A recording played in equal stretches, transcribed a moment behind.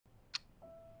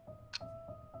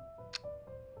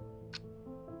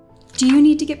Do you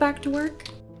need to get back to work?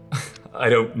 I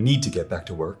don't need to get back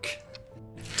to work.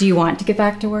 Do you want to get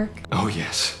back to work? Oh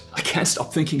yes, I can't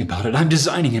stop thinking about it. I'm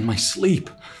designing in my sleep.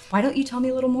 Why don't you tell me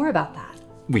a little more about that?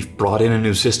 We've brought in a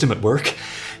new system at work.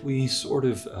 We sort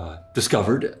of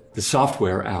discovered the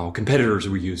software our competitors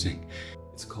were using.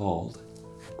 It's called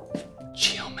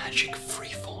Geomagic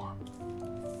Freeform.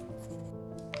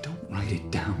 Don't write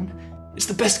it down. It's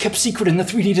the best kept secret in the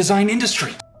 3D design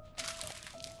industry.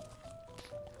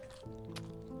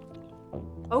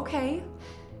 Okay.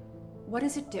 What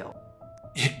does it do?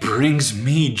 It brings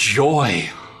me joy.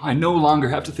 I no longer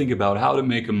have to think about how to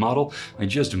make a model. I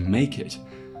just make it.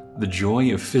 The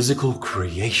joy of physical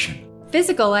creation.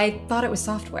 Physical? I thought it was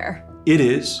software. It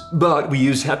is, but we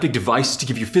use haptic devices to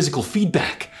give you physical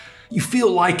feedback. You feel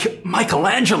like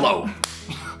Michelangelo.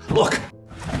 Look,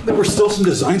 there were still some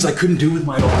designs I couldn't do with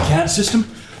my old CAD system.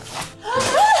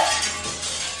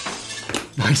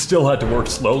 I still had to work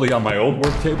slowly on my old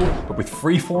work table, but with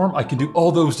Freeform, I can do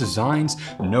all those designs,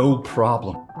 no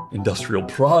problem. Industrial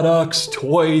products,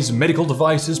 toys, medical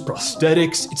devices,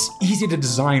 prosthetics. It's easy to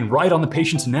design right on the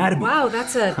patient's anatomy. Wow,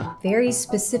 that's a very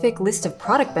specific list of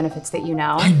product benefits that you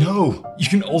know. I know. You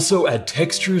can also add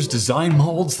textures, design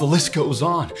molds, the list goes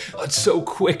on. It's so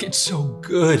quick, it's so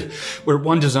good. Where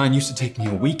one design used to take me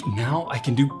a week, now I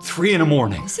can do 3 in a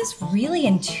morning. This is really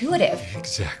intuitive.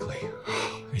 Exactly.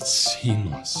 It's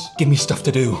seamless. Give me stuff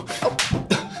to do.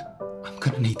 I'm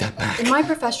gonna need that back. In my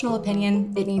professional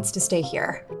opinion, it needs to stay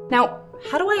here. Now,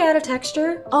 how do I add a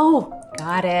texture? Oh,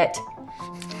 got it.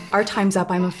 Our time's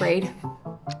up, I'm afraid.